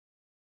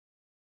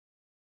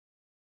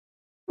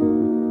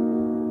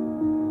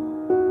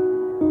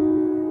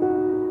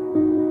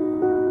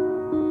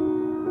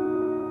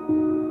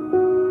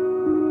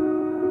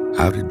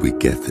How did we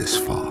get this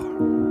far?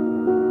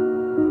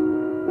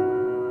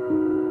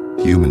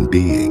 Human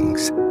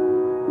beings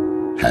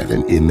have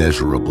an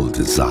immeasurable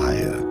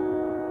desire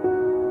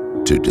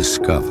to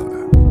discover,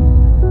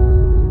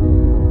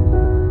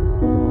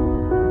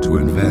 to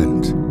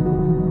invent,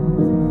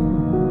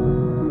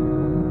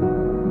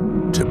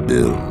 to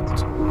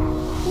build.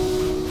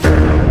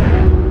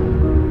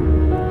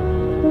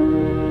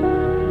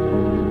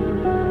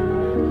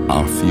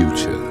 Our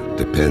future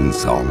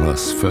depends on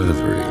us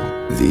furthering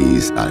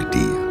these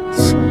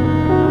ideas.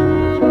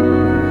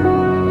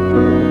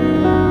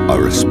 A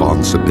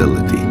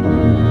responsibility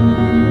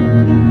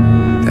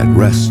that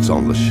rests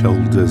on the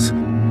shoulders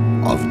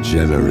of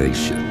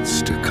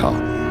generations to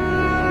come.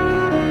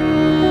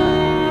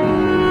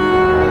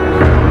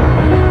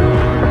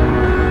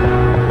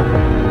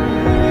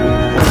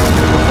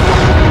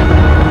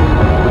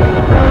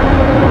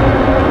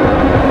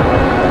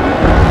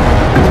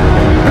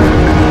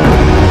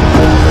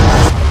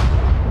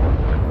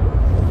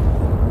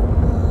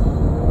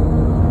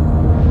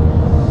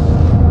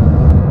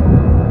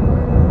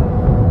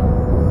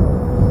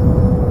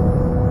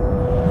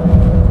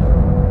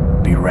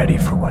 Be ready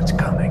for what's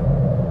coming.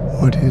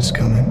 What is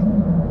coming?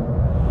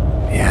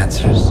 The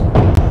answers.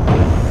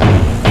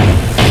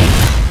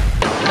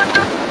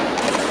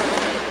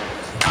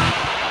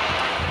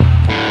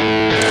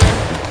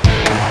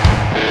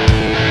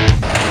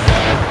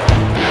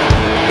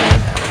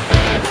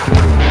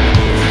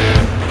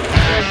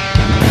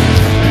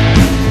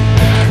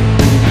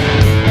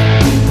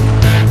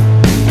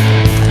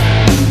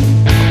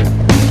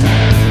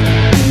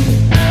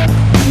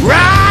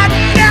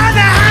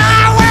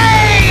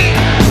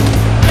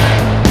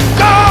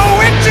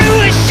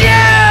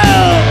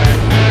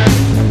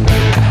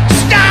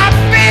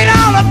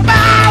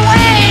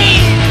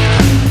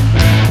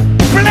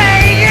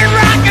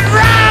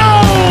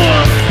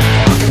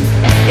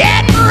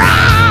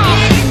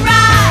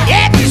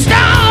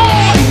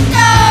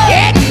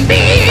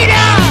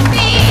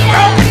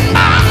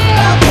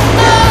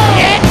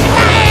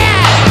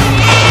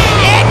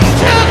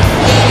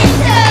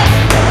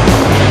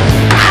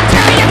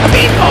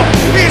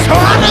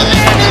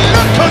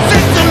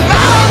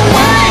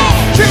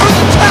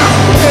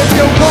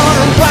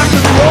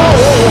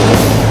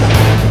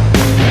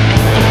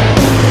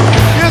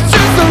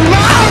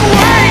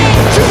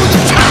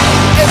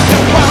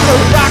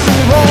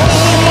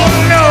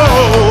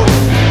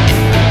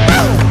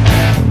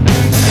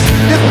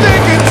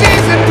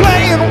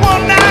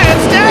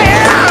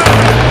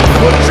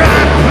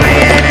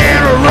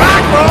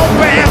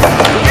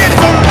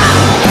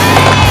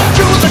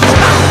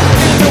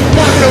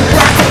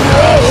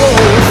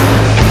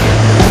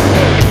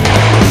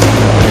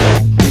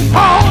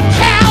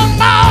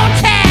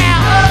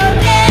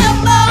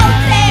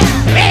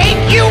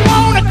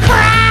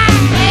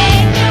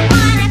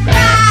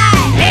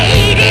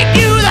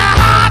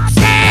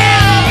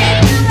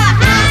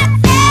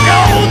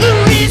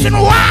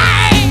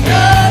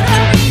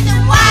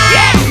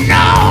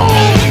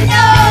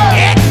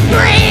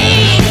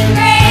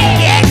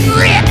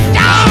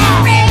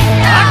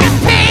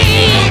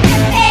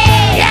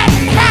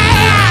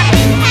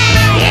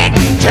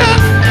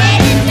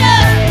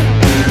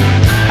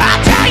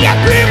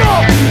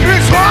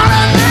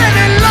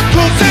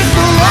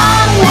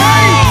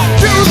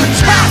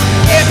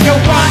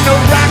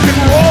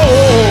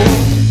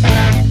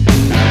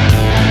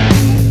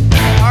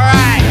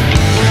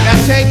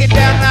 Take it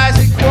down nice.